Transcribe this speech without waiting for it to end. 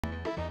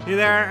Hey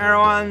there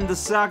everyone, the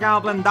Suck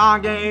Alpine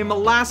Dog Game.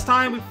 Last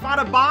time we fought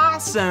a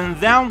boss and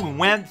then we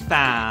went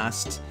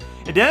fast.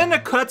 And then in the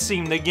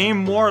cutscene, the game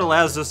more or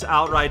less just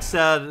outright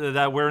said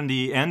that we're in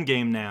the end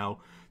game now.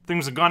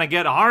 Things are gonna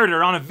get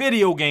harder on a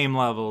video game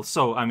level.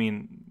 So, I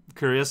mean,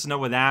 curious to know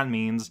what that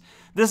means.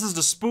 This is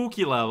the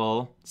spooky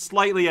level,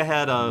 slightly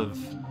ahead of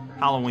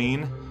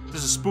Halloween.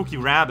 There's a spooky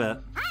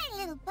rabbit. Hi,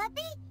 little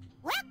puppy.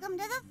 Welcome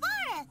to the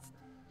forest.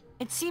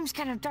 It seems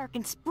kind of dark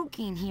and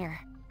spooky in here.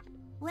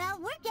 Well,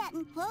 we're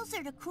getting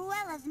closer to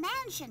Cruella's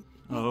mansion.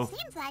 Oh. It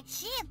seems like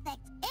she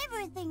affects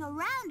everything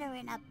around her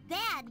in a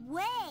bad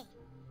way.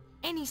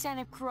 Any sign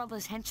of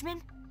Cruella's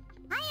henchmen?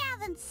 I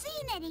haven't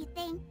seen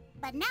anything,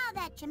 but now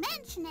that you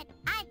mention it,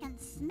 I can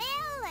smell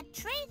a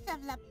trace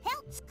of La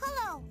Pelt's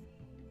cologne.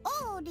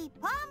 Oh, the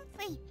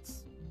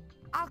pommes.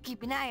 I'll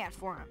keep an eye out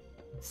for him.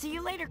 See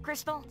you later,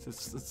 Crystal.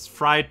 It's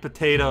fried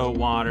potato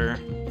water.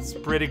 It's a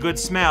pretty good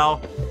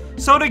smell.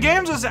 So the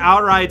game just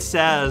outright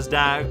says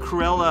that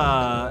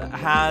Cruella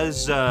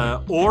has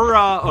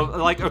aura,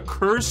 like a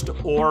cursed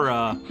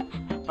aura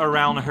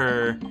around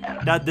her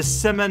that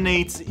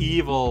disseminates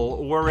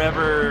evil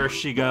wherever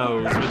she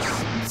goes,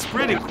 which is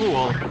pretty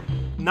cool.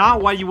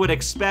 Not what you would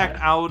expect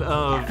out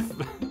of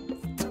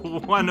the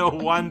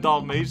 101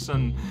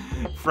 Dalmatian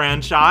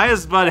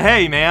franchise, but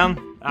hey,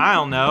 man. I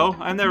don't know.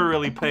 I never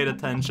really paid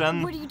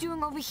attention. What are you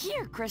doing over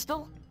here,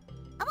 Crystal?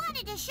 I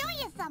wanted to show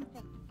you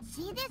something.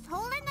 See this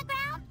hole in the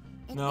ground?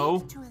 It No.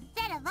 leads to a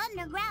set of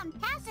underground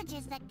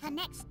passages that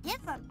connects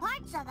different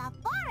parts of the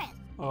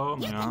forest. Oh,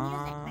 You yeah. can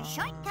use it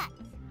for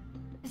shortcuts.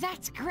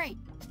 That's great.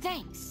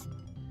 Thanks.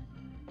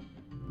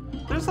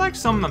 There's like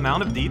some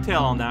amount of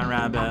detail on that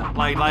rabbit.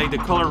 Like the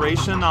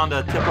coloration on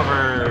the tip of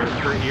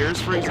her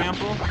ears, for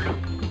example.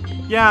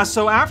 Yeah,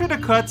 so after the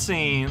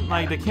cutscene,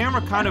 like, the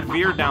camera kind of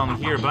veered down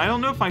here, but I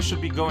don't know if I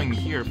should be going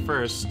here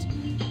first.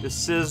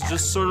 This is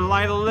just sort of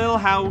like a little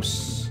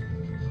house.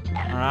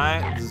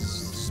 Alright,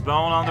 there's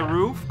bone on the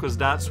roof, because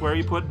that's where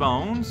you put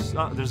bones.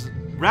 Oh, there's...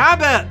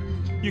 Rabbit!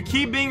 You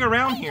keep being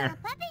around Hey, here. little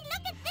puppy,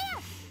 look at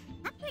this.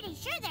 I'm pretty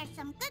sure there's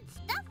some good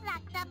stuff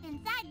locked up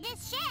inside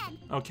this shed.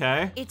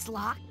 Okay. It's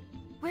locked.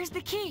 Where's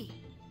the key?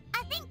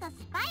 I think the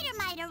spider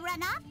might have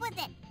run off with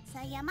it, so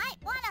you might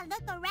want to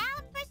look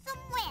around for some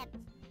webs.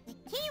 The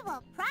key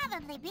will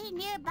probably be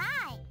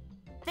nearby.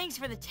 Thanks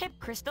for the tip,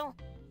 Crystal.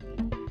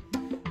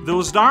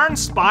 Those darn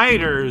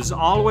spiders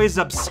always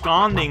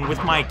absconding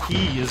with my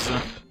keys.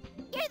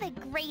 You're the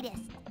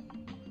greatest.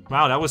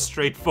 Wow, that was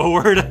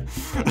straightforward.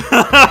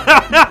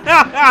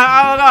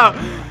 I don't know.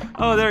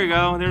 Oh, there you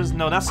go.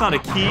 No, that's not a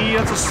key.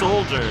 That's a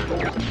soldier.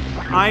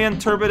 I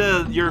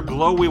interpreted your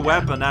glowy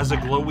weapon as a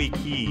glowy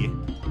key.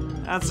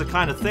 That's the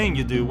kind of thing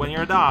you do when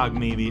you're a dog,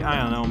 maybe. I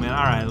don't know, man.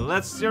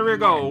 Alright, here we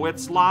go.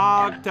 It's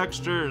log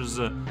textures.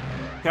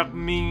 Help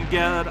me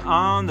get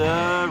on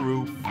the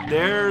roof.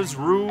 There's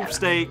roof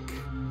steak.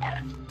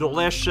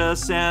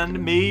 Delicious and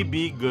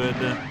maybe good.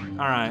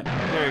 Alright,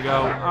 there you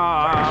go.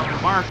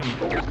 Barking.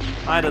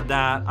 I did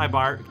that. I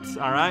barked.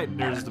 Alright,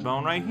 there's the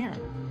bone right here.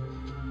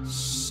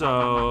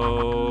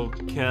 So,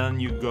 can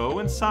you go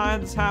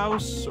inside this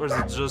house? Or is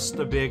it just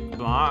a big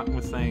block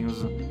with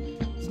things?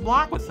 It's a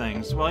block with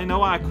things. Well, you know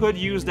what? I could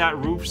use that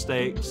roof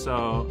steak.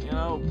 So, you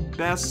know,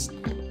 best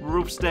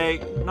roof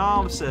steak in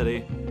all the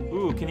city.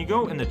 Ooh, can you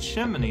go in the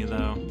chimney,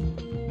 though?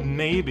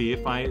 Maybe,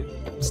 if I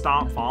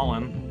stop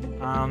falling.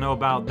 I don't know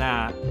about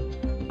that.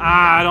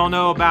 I don't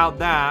know about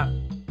that.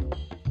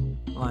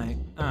 Like,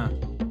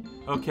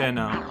 okay,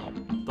 no.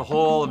 The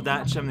whole of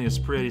that chimney is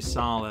pretty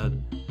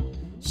solid.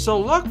 So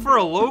look for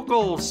a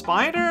local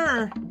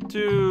spider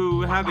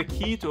to have a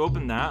key to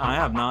open that. I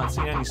have not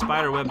seen any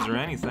spider webs or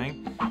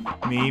anything.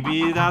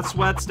 Maybe that's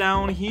what's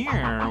down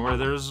here, where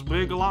there's a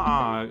big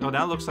log. Oh,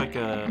 that looks like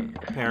a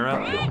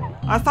parrot.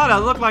 I thought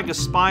that looked like a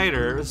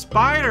spider. A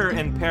spider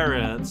and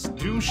parrots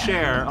do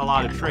share a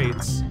lot of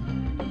traits.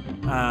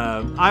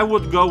 I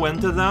would go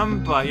into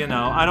them, but, you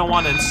know, I don't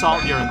want to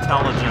insult your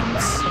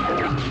intelligence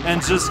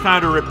and just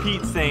kind of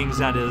repeat things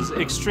that is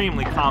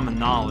extremely common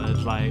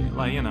knowledge,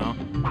 like, you know.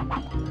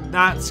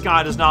 That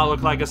sky does not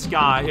look like a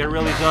sky. It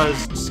really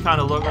does just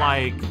kind of look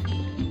like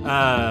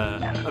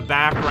a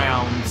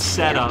background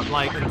setup,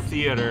 like in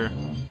theater.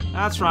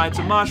 That's right, it's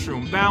a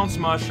mushroom. Bounce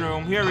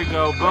mushroom. Here we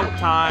go, boat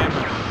time.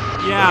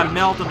 Yeah,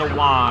 melt in the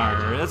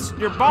water.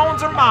 Your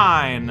bones are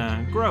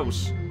mine.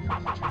 Gross.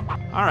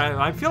 Alright,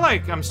 I feel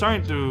like I'm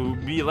starting to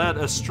be led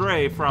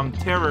astray from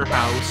Terror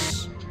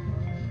House.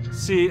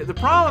 See, the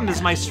problem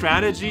is my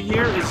strategy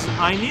here is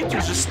I need to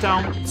just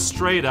stand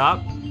straight up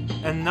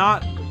and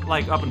not,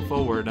 like, up and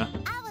forward. I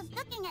was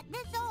looking at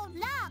this old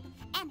log,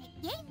 and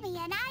it gave me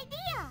an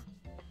idea.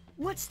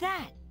 What's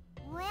that?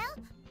 Well,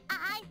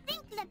 I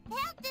think La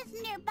Pelt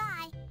is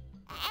nearby,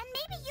 and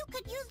maybe you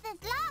could use this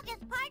log as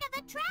part of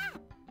a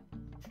trap.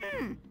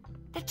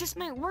 That just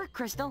might work,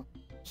 Crystal.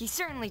 He's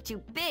certainly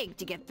too big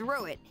to get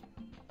through it.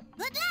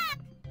 Good luck!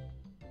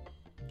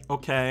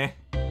 Okay.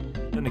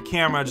 Then the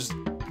camera just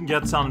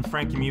gets on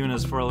Frankie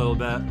Muniz for a little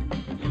bit.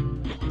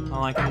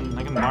 Well, I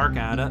can bark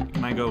at it.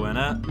 Can I go in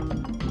it?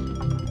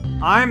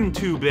 I'm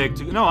too big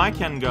to... No, I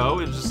can go.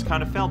 It just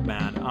kind of felt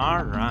bad.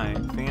 Alright,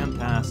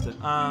 fantastic.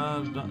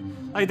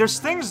 Like, there's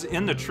things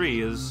in the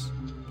trees,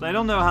 but I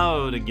don't know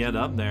how to get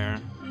up there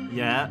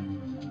yet.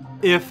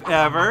 If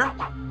ever.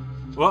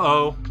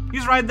 Uh-oh.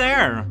 He's right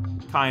there.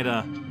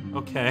 Kinda.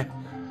 Okay.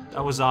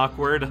 That was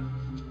awkward.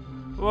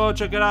 Whoa,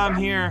 check it out, I'm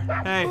here.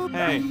 Hey,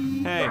 hey,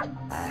 hey.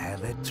 I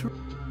have a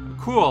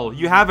Cool.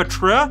 You have a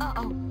truck?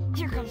 Uh-oh,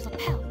 here comes the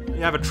pelt.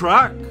 You have a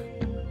truck?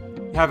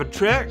 You have a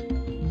trick?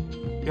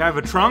 You have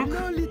a trunk?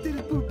 No,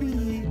 little poopy.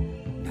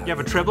 You have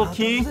a triple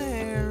key?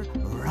 There,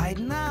 right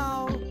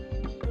now.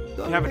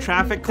 You have a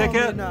traffic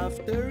ticket?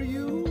 After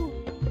you.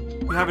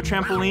 You have a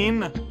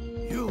trampoline?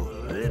 You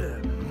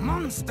little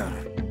monster.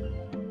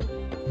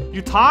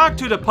 You talk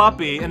to the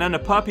puppy, and then the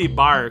puppy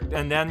barked,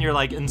 and then you're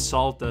like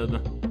insulted.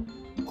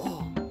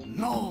 Oh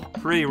no.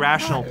 Pretty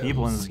rational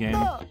people in this game.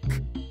 Stuck.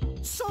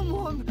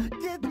 Someone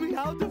get me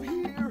out of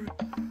here.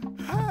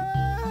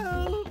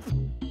 Help.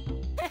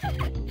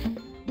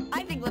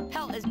 I think the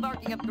pelt is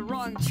barking up the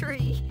wrong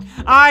tree.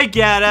 I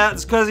get it.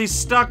 It's because he's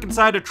stuck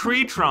inside a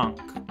tree trunk.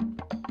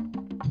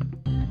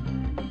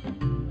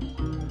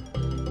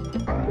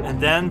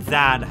 And then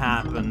that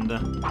happened.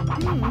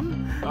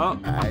 Oh.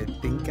 I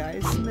think I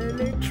smell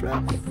a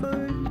trap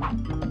food.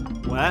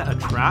 What? A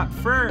trap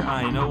fur?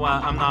 You know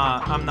what? I'm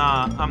not.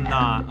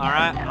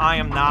 Alright? I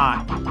am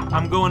not.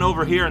 I'm going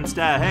over here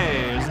instead.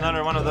 Hey, there's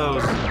another one of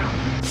those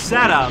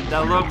setup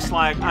that looks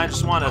like I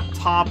just want to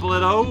topple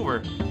it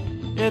over.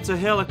 It's a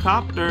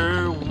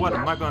helicopter. What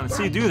am I going to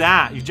see? Do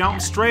that. You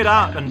jump straight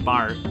up and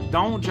bark.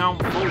 Don't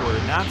jump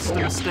forward. That's the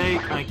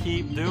mistake I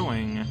keep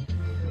doing.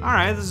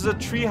 Alright, this is a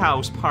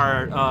treehouse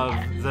part of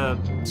the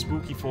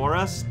spooky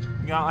forest.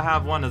 You gotta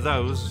have one of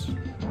those.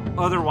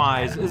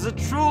 Otherwise, is it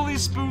truly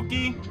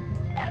spooky?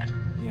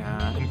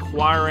 Yeah,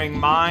 inquiring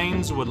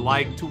minds would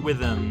like to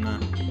within.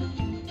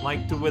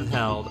 Like to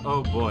withheld.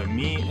 Oh boy,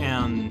 me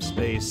and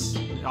Space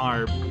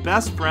are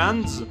best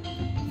friends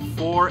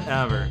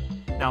forever.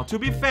 Now, to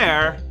be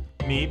fair,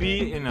 maybe,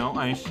 you know,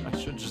 I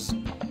should just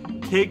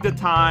take the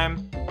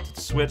time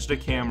to switch the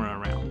camera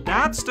around.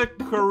 That's the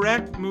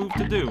correct move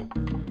to do.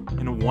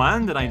 And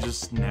one that I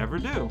just never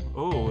do.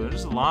 Oh,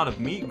 there's a lot of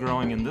meat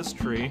growing in this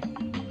tree.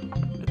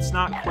 Let's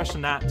not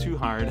question that too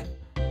hard.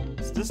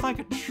 Is this like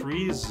a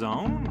tree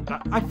zone?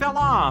 I fell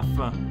off!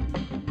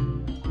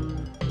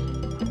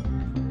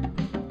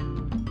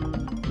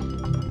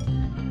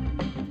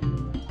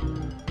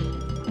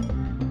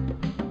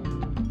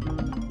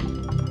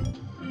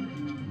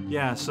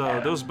 Yeah, so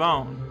those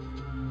bones.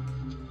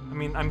 I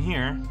mean, I'm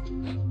here.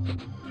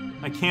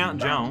 I can't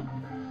jump.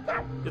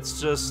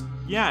 It's just,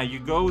 yeah, you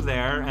go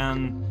there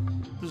and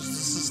there's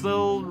just this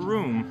little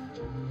room.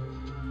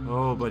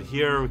 Oh, but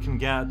here we can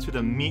get to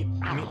the meat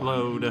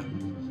load.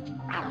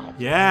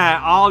 Yeah,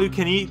 all you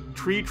can eat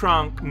tree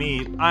trunk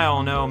meat. I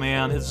don't know,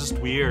 man. It's just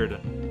weird.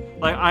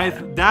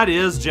 Like, that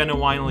is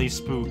genuinely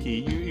spooky.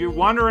 You're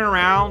wandering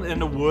around in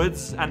the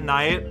woods at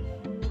night,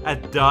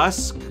 at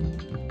dusk.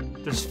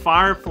 There's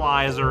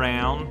fireflies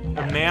around.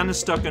 A man is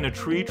stuck in a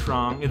tree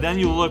trunk, and then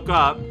you look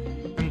up,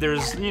 and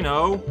there's, you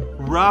know,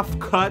 rough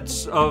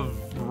cuts of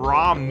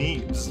raw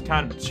meat just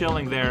kind of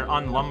chilling there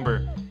on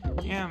lumber.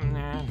 Yeah,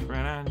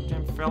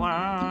 fell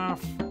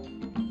off.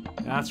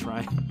 That's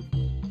right.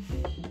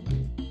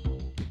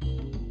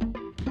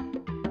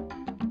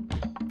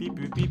 Beep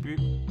boop, beep boop.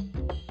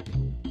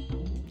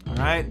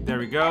 Alright, there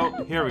we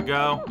go. Here we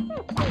go.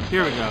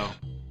 Here we go.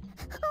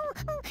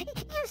 You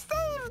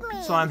saved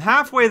me! So I'm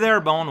halfway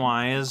there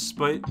bone-wise,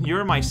 but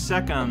you're my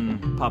second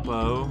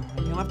puppo.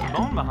 You left a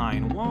bone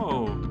behind.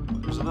 Whoa.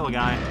 There's a little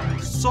guy.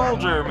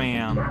 Soldier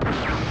man.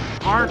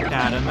 Barked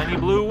at him and he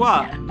blew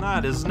up.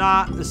 That is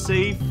not a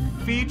safe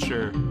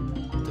feature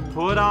to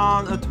put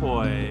on a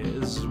toy,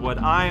 is what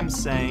I am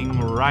saying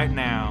right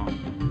now.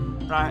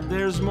 Right,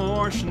 there's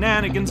more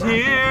shenanigans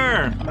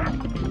here!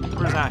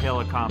 Where's that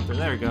helicopter?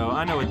 There we go.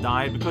 I know it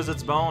died because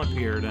its bone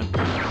appeared and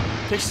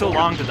it takes so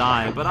long to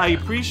die, but I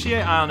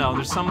appreciate, I don't know,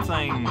 there's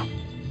something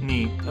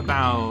neat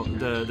about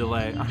the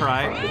delay.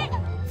 Alright?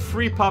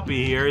 Free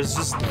puppy here is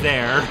just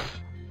there.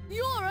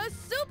 You're a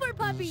super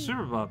puppy!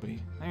 Super puppy.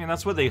 I mean,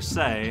 that's what they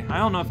say. I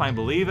don't know if I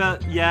believe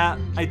it yet.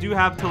 I do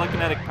have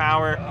telekinetic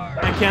power.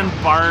 I can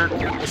bark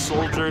a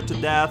soldier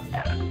to death.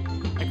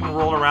 I can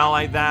roll around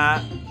like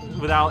that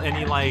without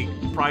any, like,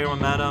 prior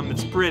momentum.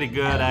 It's pretty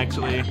good,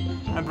 actually.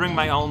 I bring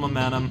my own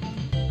momentum.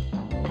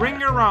 Bring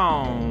your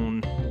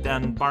own.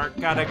 Then bark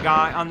at a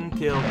guy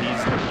until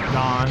he's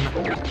gone.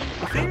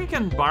 I think you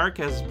can bark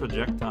as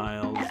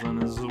projectiles,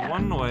 and is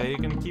one way you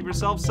can keep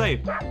yourself safe.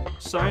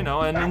 So, you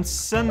know, and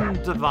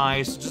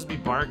incentivize to just be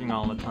barking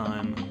all the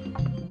time.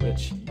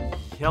 Which,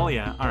 hell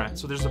yeah. Alright,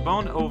 so there's a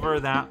bone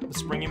over that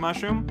springy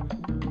mushroom.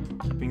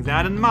 Keeping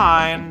that in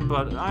mind,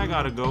 but I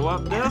gotta go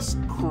up this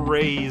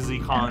crazy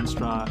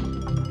construct.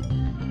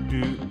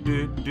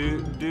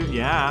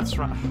 Yeah, that's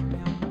right.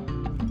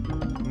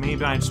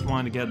 Maybe I just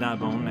wanted to get that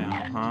bone now,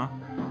 huh?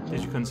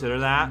 Did you consider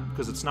that?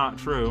 Because it's not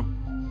true.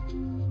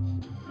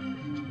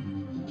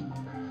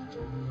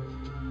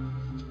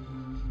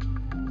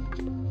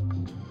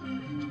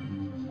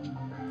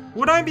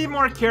 Would I be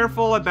more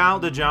careful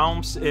about the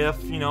jumps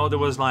if, you know, there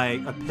was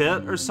like a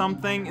pit or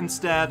something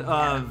instead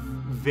of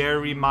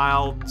very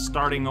mild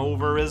starting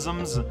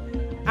over-isms?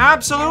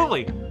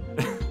 Absolutely!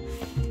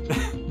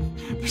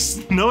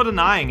 There's no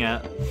denying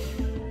it.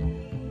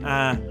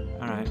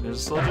 Alright, there's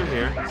a soldier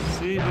here.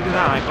 See, look at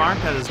that, I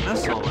barked at his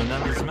missile, and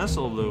then his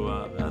missile blew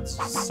up.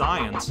 That's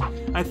science.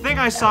 I think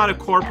I saw the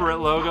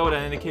corporate logo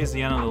that indicates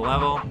the end of the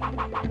level.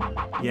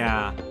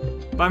 Yeah.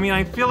 But I mean,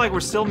 I feel like we're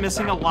still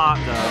missing a lot,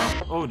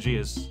 though. Oh,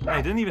 jeez. I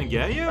didn't even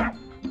get you?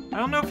 I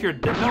don't know if you're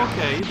dead. No,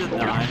 okay, you did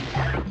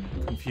die.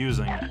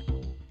 Confusing.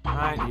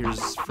 Alright,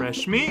 here's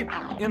fresh meat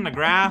in the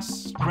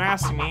grass.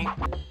 Grassy meat.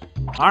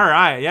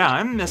 Alright, yeah,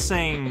 I'm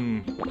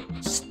missing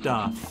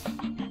stuff.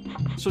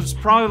 So it's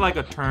probably like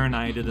a turn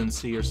I didn't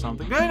see or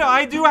something. You know,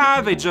 I do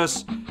have a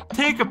just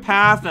take a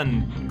path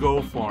and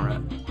go for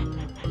it.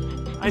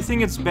 I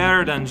think it's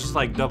better than just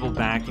like double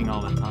backing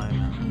all the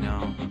time, you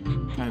know.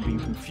 Kind of being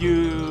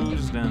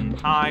confused and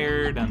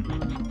tired and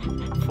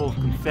full of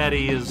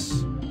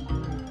confettis.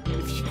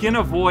 If you can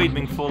avoid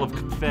being full of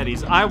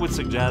confettis, I would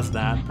suggest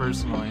that,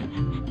 personally.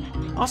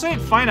 Also,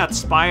 I'd find that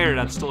spider,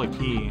 that's still a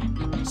key.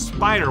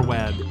 Spider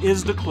web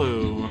is the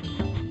clue.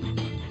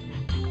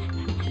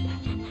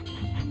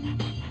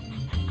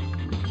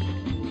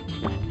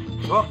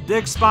 Oh,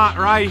 dig spot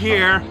right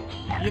here.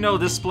 You know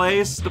this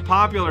place, the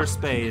popular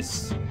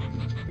space.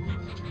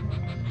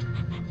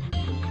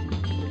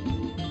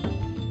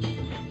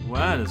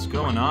 What is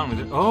going on with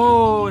it?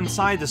 Oh,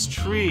 inside this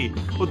tree.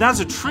 Well, that's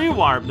a tree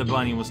warp the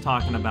bunny was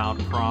talking about,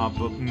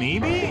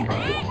 maybe?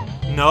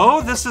 No,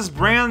 this is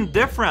brand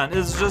different.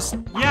 It's just,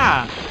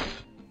 yeah.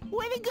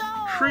 Way to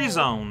go! Tree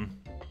zone.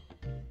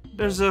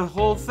 There's a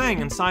whole thing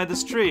inside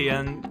this tree,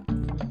 and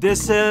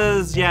this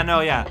is, yeah, no,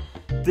 yeah.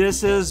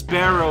 This is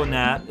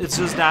Barrownet. It's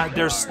just that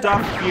there's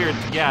stuff here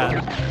to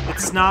get.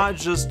 It's not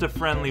just a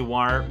friendly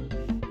warp.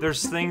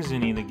 There's things you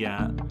need to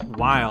get.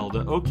 Wild,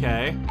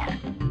 okay.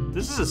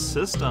 This is a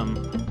system.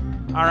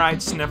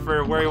 Alright,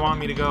 Sniffer, where do you want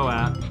me to go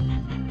at?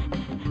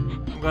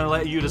 I'm gonna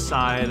let you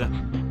decide.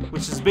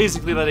 Which is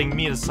basically letting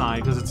me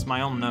decide, because it's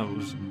my own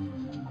nose.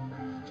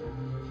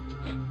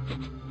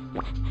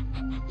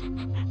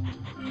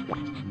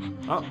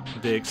 Oh,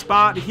 dig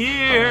spot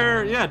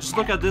here! Yeah, just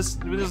look at this.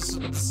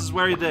 This is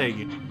where you dig.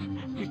 You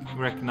can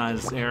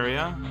recognize this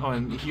area. Oh,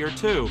 and here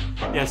too.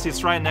 Yeah, see,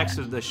 it's right next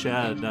to the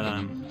shed that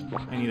I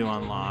need to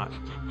unlock.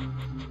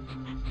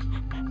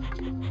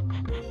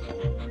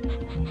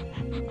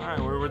 Alright,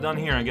 we're done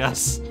here, I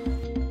guess.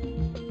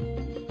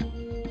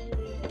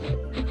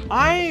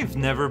 I've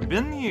never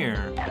been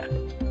here.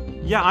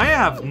 Yeah, I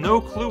have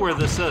no clue where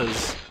this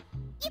is.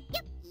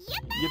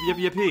 Yip,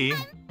 yippee.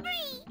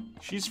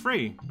 She's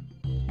free.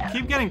 You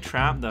keep getting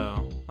trapped,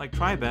 though. Like,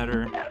 try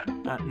better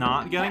at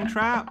not getting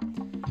trapped.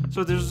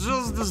 So there's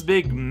just this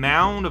big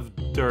mound of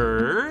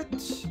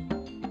dirt.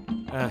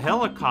 A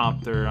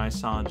helicopter I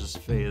saw just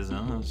phase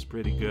in. That's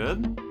pretty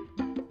good.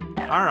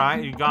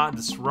 Alright, you got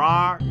this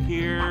rock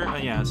here.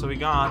 Yeah, so we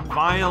got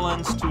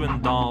violence to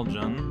indulge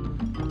in.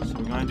 So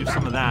we're gonna do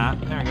some of that.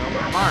 There we go.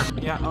 Mark,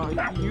 yeah, oh,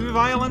 you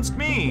violenced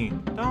me.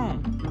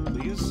 Don't,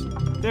 please.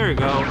 There you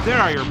go. There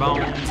are your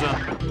bones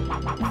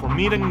for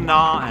me to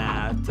gnaw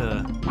at.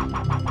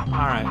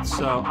 Alright,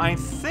 so I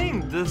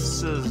think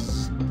this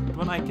is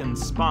what I can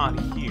spot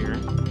here.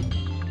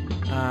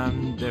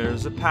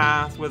 There's a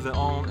path with the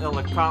own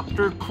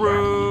helicopter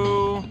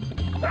crew.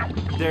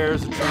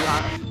 There's a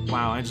tree.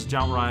 Wow, I just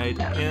jumped right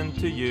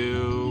into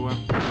you.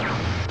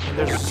 And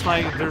there's just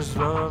like, there's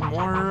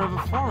more of a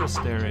forest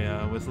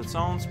area with its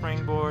own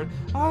springboard.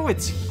 Oh,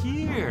 it's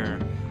here.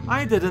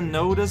 I didn't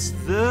notice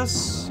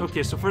this.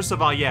 Okay, so first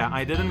of all, yeah,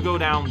 I didn't go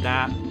down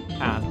that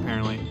path,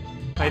 apparently.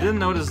 I didn't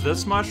notice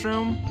this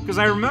mushroom, because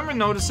I remember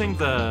noticing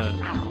the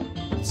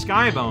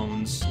sky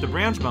bones, the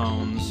branch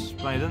bones,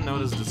 but I didn't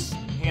notice this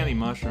handy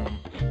mushroom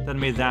that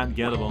made that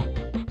gettable.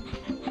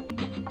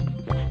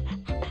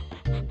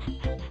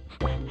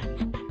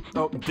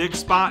 Oh, dig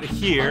spot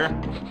here.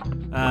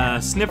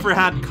 Sniffer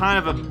had kind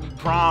of a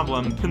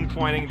problem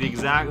pinpointing the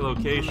exact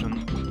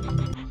location.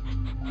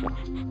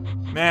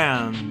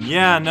 Man,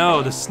 yeah,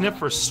 no, the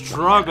Sniffer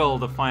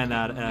struggled to find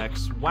that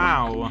X.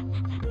 Wow.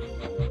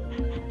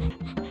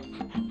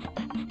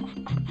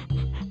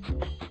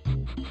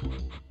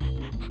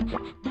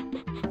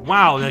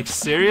 Wow, like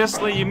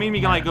seriously? You made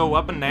me like go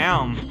up and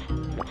down.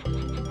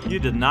 You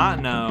did not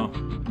know.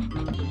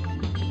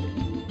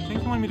 I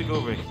think you want me to go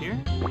over here?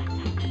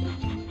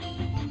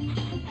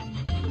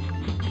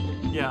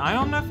 Yeah, I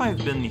don't know if I've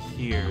been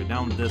here,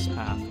 down this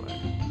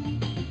pathway.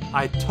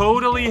 I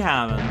totally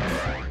haven't.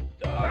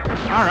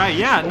 Alright,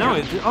 yeah, no,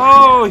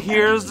 oh,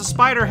 here's the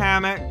spider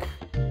hammock.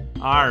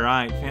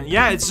 Alright,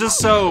 yeah, it's just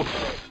so...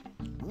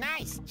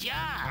 Nice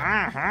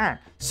job!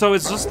 So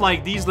it's just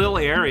like these little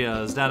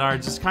areas that are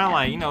just kind of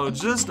like, you know,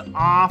 just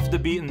off the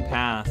beaten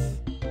path.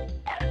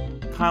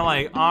 Kind of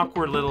like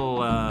awkward little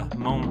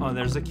moment. Oh,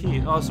 there's a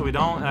key. Oh, so we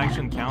don't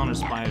actually encounter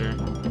spider.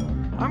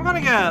 I'm gonna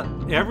get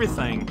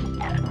everything.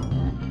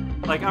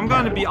 Like, I'm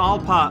gonna be all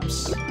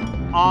pups,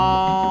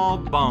 all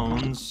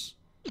bones,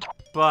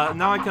 but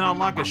now I can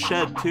unlock a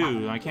shed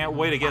too. I can't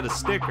wait to get a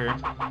sticker.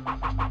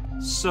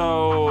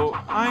 So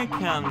I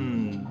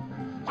can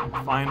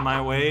find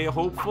my way,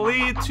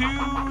 hopefully,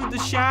 to the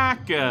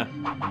shack.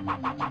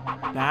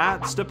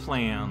 That's the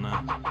plan.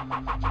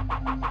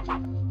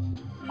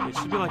 It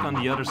should be like on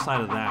the other side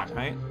of that,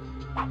 right?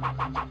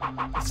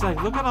 It's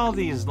like, look at all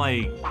these,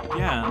 like,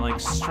 yeah, like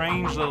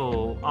strange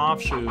little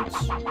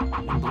offshoots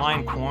in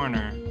Blind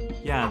Corner.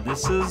 Yeah,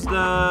 this is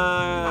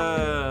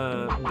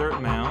the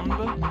dirt mound.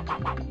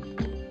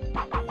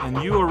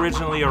 And you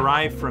originally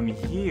arrived from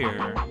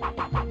here.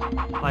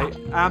 Like,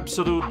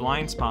 absolute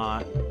blind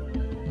spot.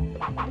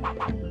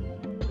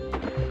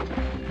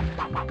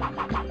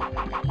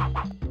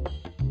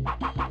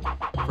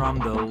 From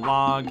the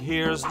log,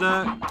 here's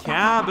the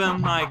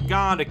cabin. I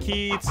got a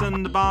key, it's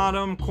in the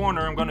bottom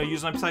corner. I'm gonna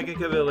use my psychic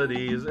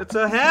abilities. It's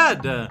a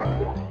head!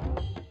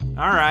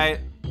 Alright,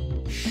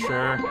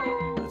 sure.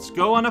 Let's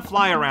go on a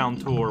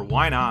fly-around tour.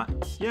 Why not?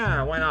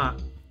 Yeah, why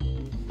not?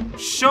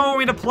 Show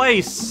me the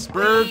place,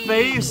 bird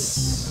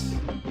face!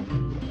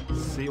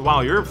 See,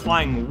 wow, you're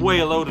flying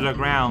way low to the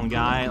ground,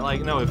 guy.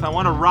 Like, no, if I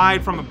want to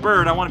ride from a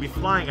bird, I want to be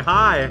flying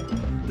high.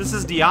 This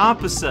is the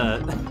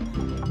opposite.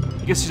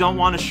 I guess you don't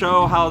want to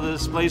show how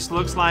this place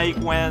looks like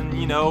when,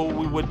 you know,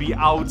 we would be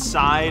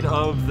outside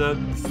of the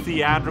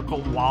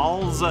theatrical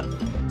walls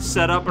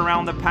set up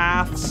around the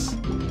paths.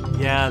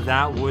 Yeah,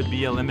 that would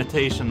be a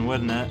limitation,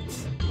 wouldn't it?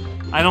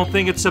 I don't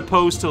think it's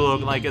supposed to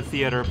look like a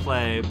theater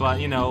play, but,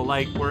 you know,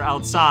 like, we're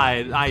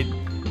outside. I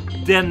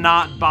did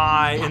not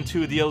buy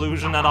into the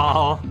illusion at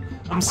all.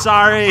 I'm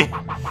sorry.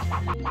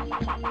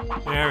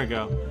 There we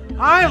go.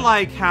 I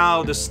like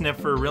how the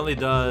sniffer really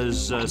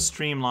does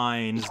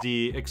streamlines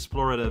the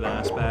explorative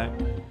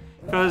aspect,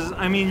 because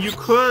I mean you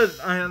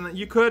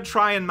could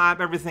try and map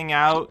everything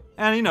out,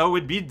 and you know it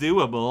would be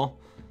doable,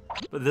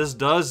 but this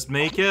does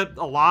make it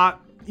a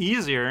lot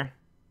easier,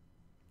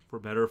 for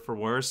better or for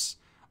worse.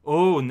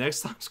 Oh,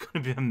 next time's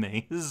gonna be a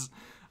maze.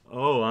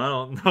 Oh, I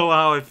don't know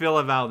how I feel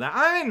about that.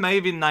 I mean,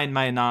 maybe night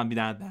might not be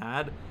that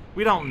bad.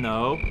 We don't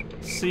know.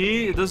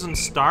 See, it doesn't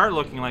start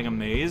looking like a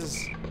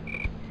maze.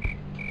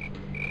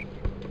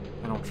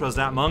 I don't trust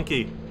that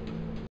monkey.